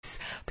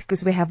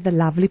because we have the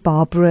lovely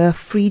Barbara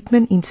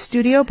Friedman in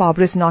studio.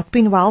 Barbara's not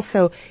been well,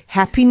 so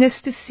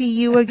happiness to see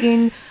you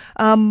again,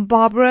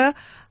 Barbara.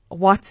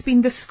 What's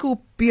been the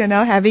scoop,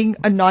 having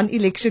a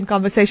non-election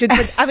conversation?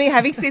 But I mean,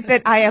 having said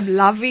that, I am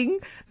loving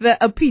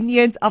the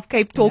opinions of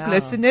Cape Talk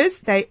listeners.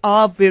 They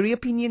are very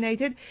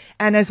opinionated.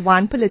 And as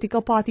one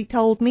political party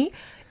told me,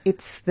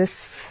 it's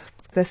this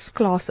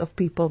class of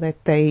people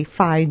that they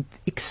find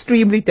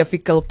extremely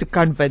difficult to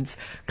convince.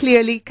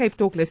 Clearly, Cape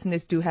Talk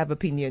listeners do have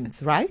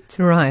opinions, right?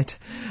 Right.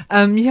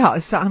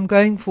 So I'm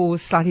going for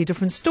slightly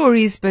different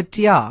stories, but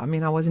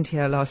I wasn't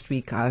here last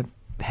week. I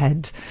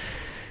had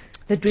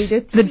the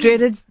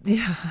dreaded,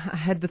 I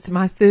had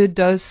my third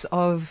dose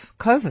of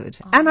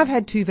COVID, and I've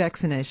had 2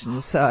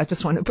 vaccinations, so I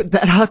just want to put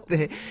that out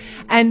there.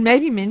 And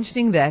maybe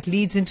mentioning that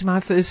leads into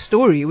my first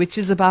story, which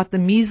is about the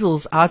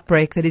measles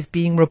outbreak that is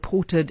being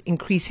reported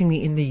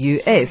increasingly in the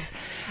US.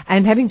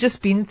 And having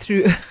just been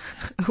through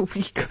a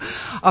week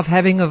of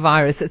having a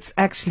virus, it's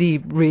actually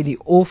really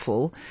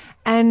awful.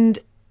 And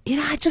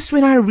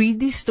when I read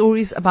these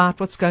stories about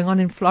what's going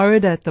on in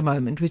Florida at the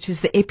moment, which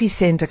is the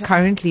epicenter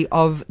currently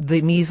of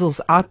the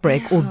measles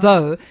outbreak,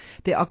 although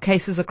there are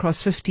cases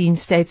across 15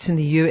 states in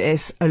the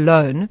US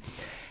alone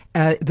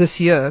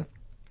this year,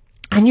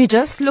 and you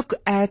just look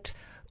at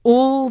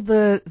all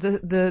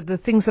the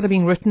things that are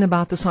being written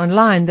about this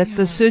online, that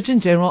the Surgeon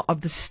General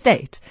of the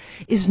state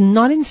is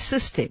not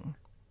insisting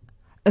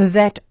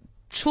that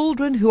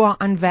children who are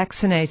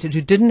unvaccinated,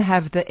 who didn't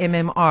have the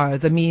MMR,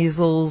 the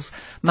measles,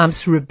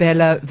 mumps,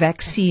 rubella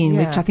vaccine,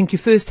 which I think you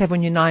first have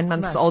when you're 9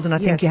 months old, and I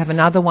think you have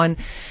another one.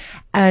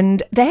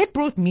 And they had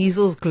brought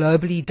measles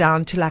globally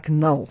down to like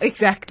null.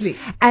 Exactly.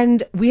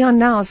 And we are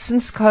now,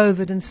 since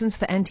COVID and since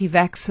the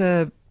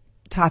anti-vaxxer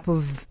type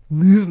of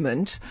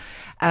movement,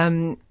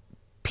 the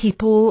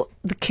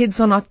kids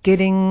are not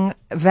getting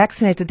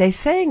vaccinated. They're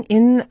saying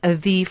in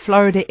the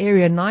Florida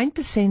area,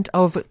 9%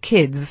 of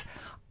kids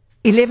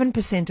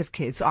 11% of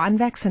kids are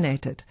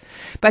unvaccinated.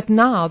 But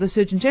now the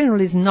Surgeon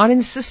General is not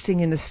insisting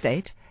in the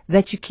state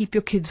that you keep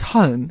your kids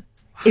home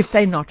if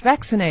they're not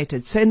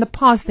vaccinated. So in the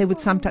past, they would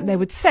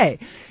say,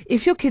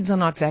 if your kids are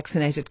not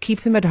vaccinated,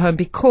 keep them at home,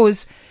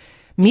 because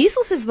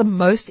measles is the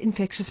most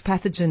infectious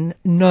pathogen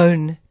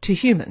known to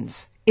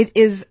humans. It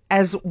is,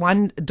 as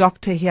one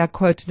doctor here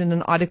quoted in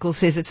an article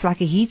says, it's like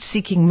a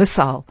heat-seeking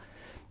missile,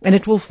 and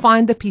it will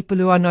find the people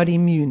who are not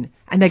immune,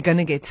 and they're going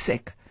to get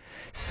sick.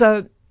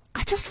 So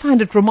I just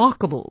find it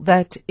remarkable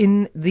that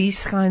in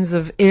these kinds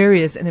of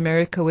areas in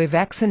America where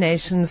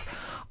vaccinations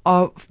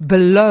are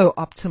below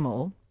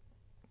optimal,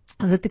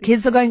 that the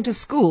kids are going to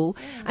school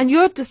and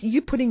you're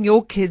putting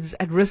your kids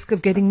at risk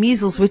of getting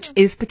measles, which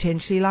is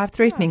potentially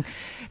life-threatening.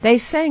 They're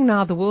saying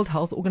now, the World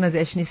Health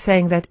Organization is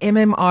saying that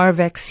MMR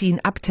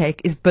vaccine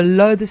uptake is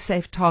below the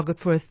safe target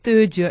for a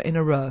 3rd year in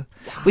a row,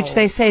 which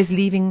they say is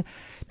leaving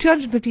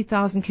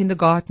 250,000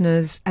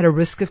 kindergartners at a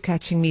risk of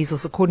catching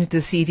measles, according to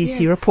the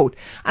CDC report.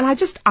 And I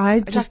just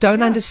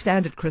don't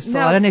understand it, Crystal.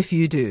 I don't know if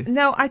you do.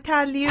 No, I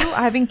tell you,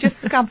 having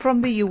just come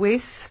from the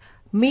US,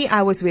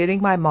 I was wearing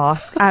my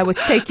mask. I was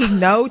taking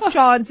no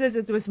chances.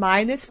 It was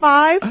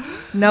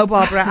 -5. No,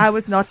 Barbara, I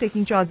was not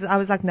taking chances. I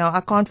was like, no,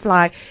 I can't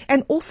fly.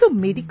 And also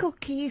medical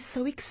care is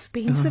so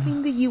expensive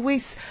in the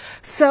US.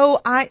 So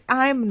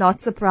I'm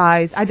not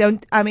surprised.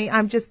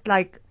 I'm just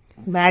like,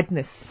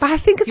 madness. But I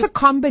think it's a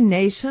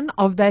combination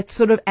of that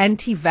sort of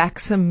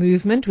anti-vaxxer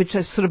movement, which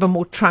is sort of a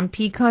more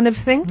Trumpy kind of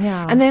thing.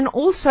 Yeah. And then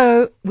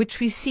also, which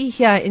we see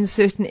here in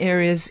certain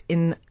areas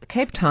in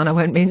Cape Town, I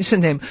won't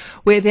mention them,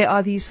 where there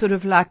are these sort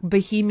of like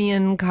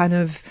bohemian kind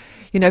of,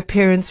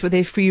 parents with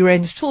their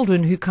free-range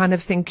children who kind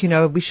of think,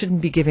 we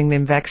shouldn't be giving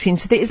them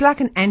vaccines. So there is like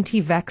an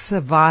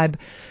anti-vaxxer vibe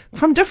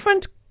from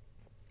different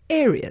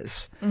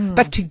areas.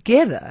 But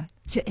together,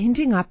 you're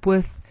ending up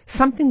with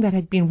something that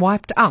had been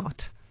wiped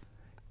out.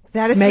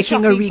 That is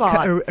making a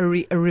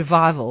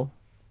revival.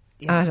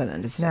 Yeah. I don't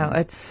understand. No,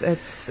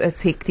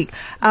 it's hectic.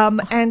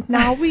 And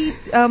now we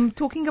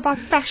talking about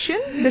fashion,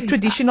 the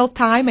traditional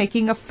tie,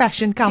 making a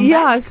fashion comeback.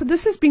 Yeah, so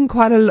this has been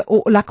quite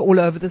all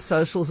over the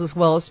socials as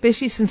well,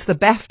 especially since the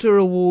BAFTA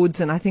awards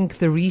and I think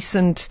the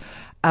recent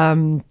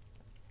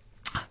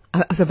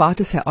I was about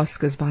to say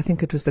Oscars, but I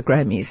think it was the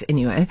Grammys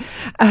anyway.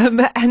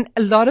 And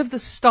a lot of the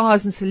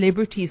stars and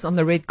celebrities on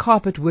the red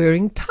carpet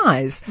wearing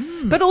ties,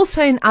 but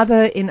also in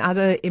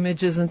other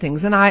images and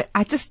things. And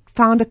I just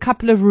found a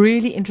couple of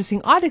really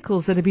interesting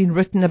articles that have been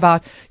written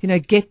about,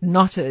 get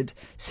knotted,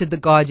 said The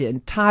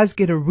Guardian. Ties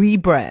get a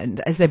rebrand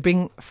as they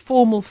bring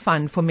formal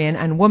fun for men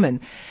and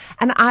women.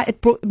 And it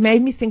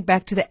made me think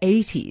back to the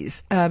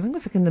 80s. I think it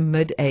was like in the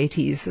mid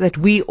 80s that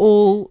we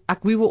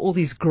were all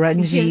these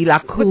grungy,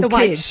 cool with the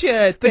white kids.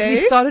 Shirt, but we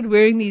started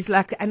wearing these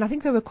and I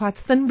think they were quite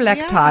thin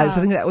black ties.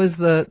 I think that was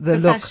the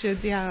look. Fashion,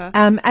 yeah.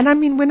 And I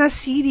mean, when I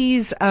see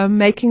these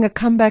making a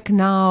comeback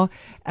now,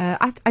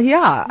 I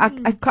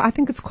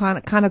think it's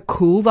kind of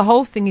cool. The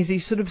whole thing is you're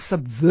sort of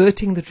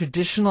subverting the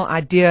traditional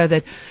idea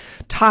that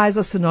ties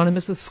are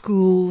synonymous with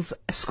schools,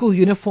 school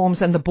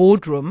uniforms, and the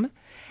boardroom.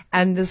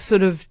 and this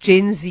sort of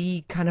Gen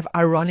Z kind of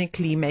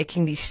ironically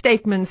making these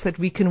statements that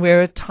we can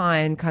wear a tie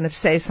and kind of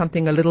say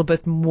something a little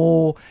bit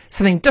more,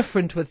 something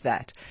different with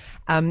that.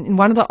 In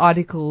one of the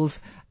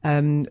articles,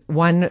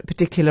 one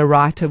particular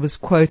writer was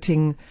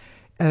quoting,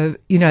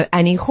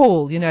 Annie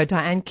Hall,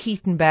 Diane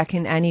Keaton back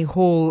in Annie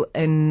Hall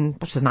in,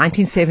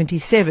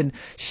 1977.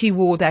 She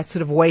wore that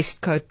sort of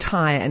waistcoat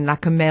tie and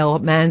like a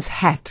man's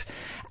hat.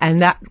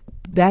 And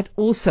that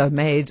also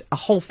made a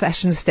whole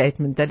fashion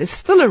statement that is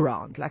still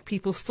around. Like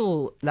people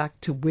still like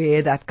to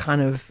wear that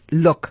kind of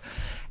look.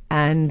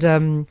 And,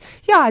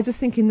 I just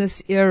think in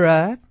this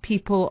era,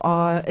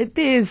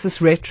 there's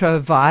this retro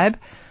vibe.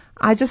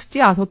 I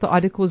thought the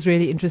article was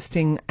really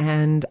interesting,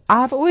 and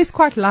I've always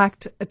quite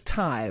liked a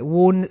tie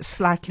worn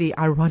slightly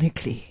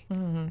ironically.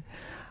 Mm-hmm.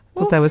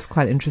 Thought that was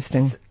quite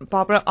interesting.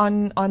 Barbara,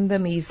 on the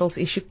measles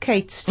issue,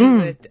 Kate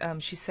Stewart,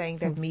 she's saying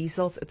that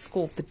measles, it's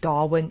called the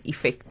Darwin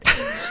effect.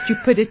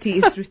 Stupidity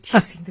is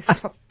reducing the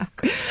stock.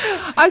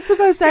 I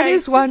suppose that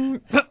is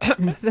one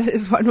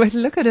way to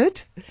look at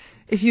it.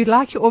 If you'd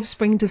like your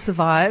offspring to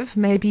survive,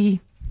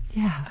 maybe,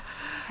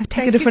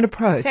 take a different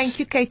approach. Thank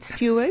you, Kate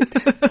Stewart.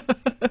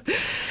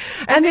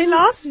 And then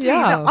lastly,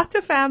 the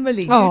Otter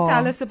family. You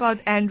tell us about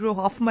Andrew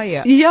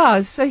Hofmeyer. Yeah,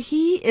 so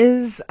he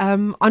is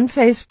on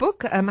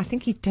Facebook. I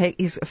think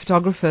he's a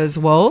photographer as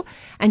well,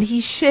 and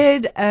he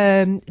shared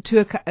to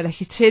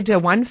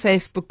one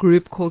Facebook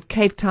group called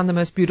Cape Town, the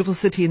most beautiful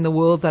city in the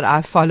world, that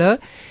I follow,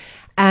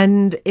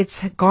 and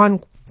it's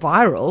gone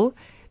viral.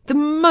 The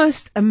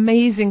most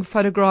amazing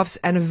photographs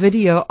and a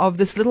video of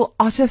this little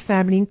otter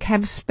family in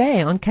Camps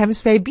Bay, on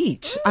Camps Bay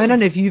Beach. I don't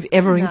know if you've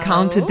ever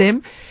encountered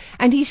them.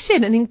 And he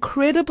said an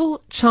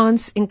incredible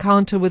chance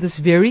encounter with this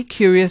very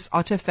curious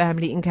otter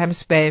family in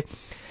Camps Bay.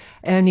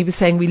 And he was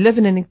saying, we live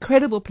in an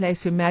incredible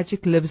place where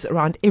magic lives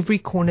around every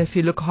corner if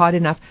you look hard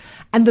enough.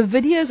 And the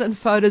videos and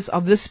photos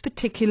of this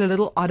particular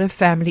little otter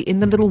family in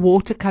the little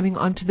water coming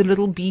onto the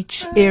little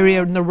beach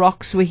area and the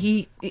rocks where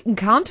he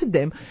encountered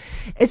them,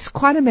 it's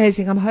quite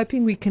amazing. I'm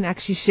hoping we can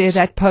actually share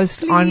that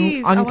post on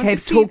Cape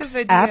Talks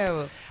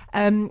app.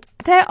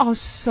 They are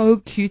so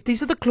cute.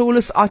 These are the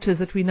clawless otters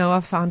that we know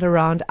are found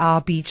around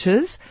our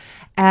beaches.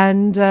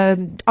 And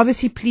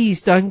obviously,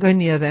 please don't go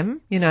near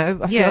them.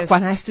 I feel like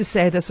one has to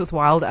say this with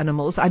wild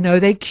animals. I know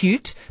they're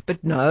cute,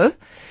 but no.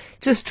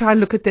 Just try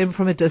and look at them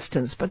from a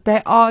distance. But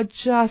they are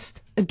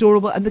just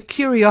adorable. And the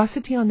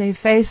curiosity on their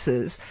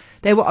faces,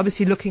 they were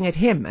obviously looking at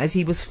him as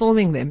he was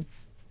filming them.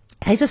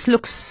 They just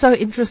look so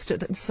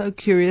interested and so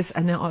curious.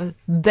 And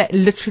they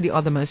literally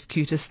are the most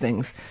cutest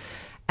things.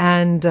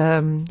 And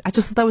I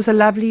just thought that was a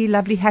lovely,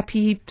 lovely,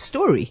 happy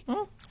story.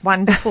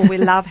 Wonderful. We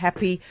love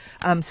happy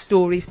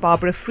stories.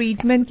 Barbara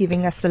Friedman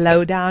giving us the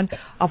lowdown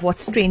of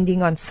what's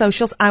trending on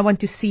socials. I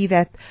want to see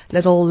that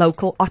little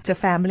local otter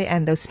family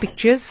and those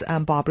pictures.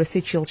 Barbara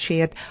said she'll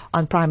share it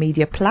on Prime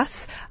Media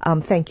Plus.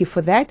 Thank you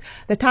for that.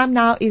 The time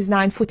now is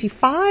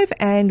 9:45,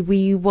 and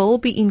we will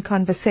be in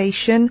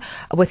conversation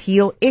with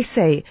Heal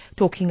SA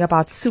talking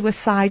about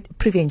suicide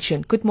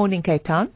prevention. Good morning, Cape Town.